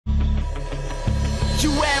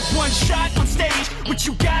one shot on stage, what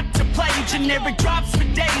you got to play? Generic drops for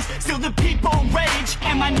days, still the people rage.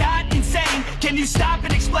 Am I not insane? Can you stop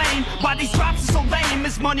and explain why these drops are so lame?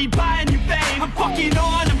 Is money buying you fame? I'm fucking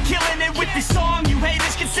on, I'm killing it with this song. You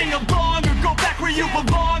haters can sing along or go back where you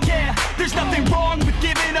belong. Yeah, there's nothing wrong with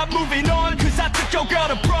giving up, moving on. Cause I took your girl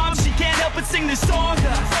to prom, she can't help but sing this song.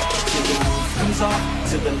 Till the roof comes off,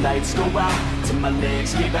 till the lights go out, till my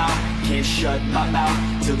legs give out, can't shut my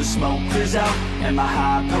mouth, till the smoke clears out, and my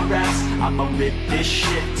high harass. I'ma rip this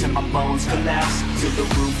shit till my bones collapse. Till the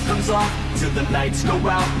roof comes off, till the lights go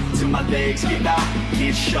out, till my legs give out,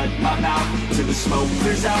 can't shut my mouth, till the smoke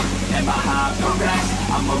clears out, and my high harass.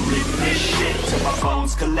 I'ma rip this shit till my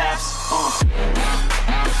bones collapse.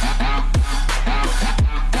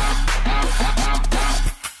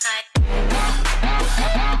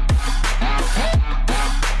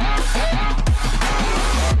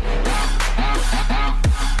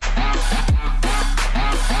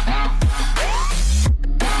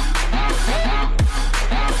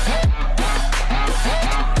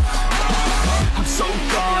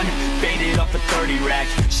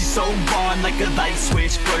 She's so on like a light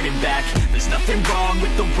switch, flirting back. There's nothing wrong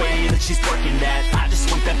with the way that she's working that. I just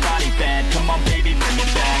want that body bad, come on baby, bring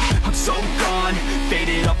it back. I'm so gone,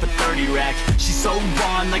 faded off a 30 rack. She's so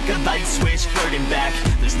on like a light switch, flirting back.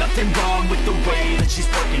 There's nothing wrong with the way that she's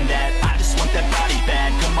working that. I just want that body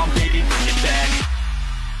bad, come on baby, bring it back.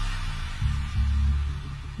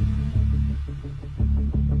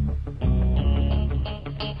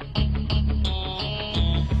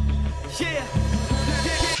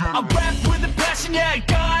 I rap with a passion, yeah, I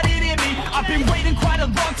got it in me. I've been waiting quite a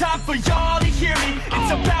long time for y'all to hear me.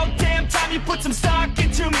 It's about damn time you put some stock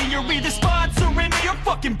into me. You're either sponsoring me or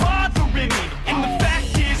fucking bothering me. And the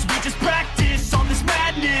fact is, we just practice on this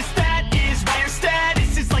madness. That is why your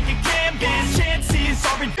status is like a canvas. Chances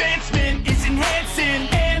our advancement is enhancing,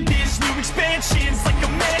 and this new expansion's like a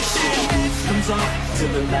mansion. Comes off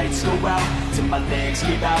till the lights go out, till my legs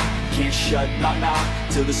give out, can't shut my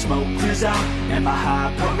mouth, till the smoke clears out, and my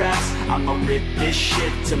high harass. I'ma rip this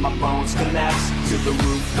shit till my bones collapse. Till the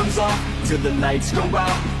roof comes off, till the lights go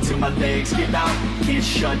out, till my legs give out, can't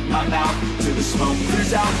shut my mouth, till the smoke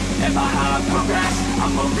clears out, and my high harass.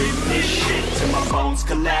 I'ma rip this shit till my bones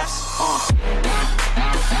collapse.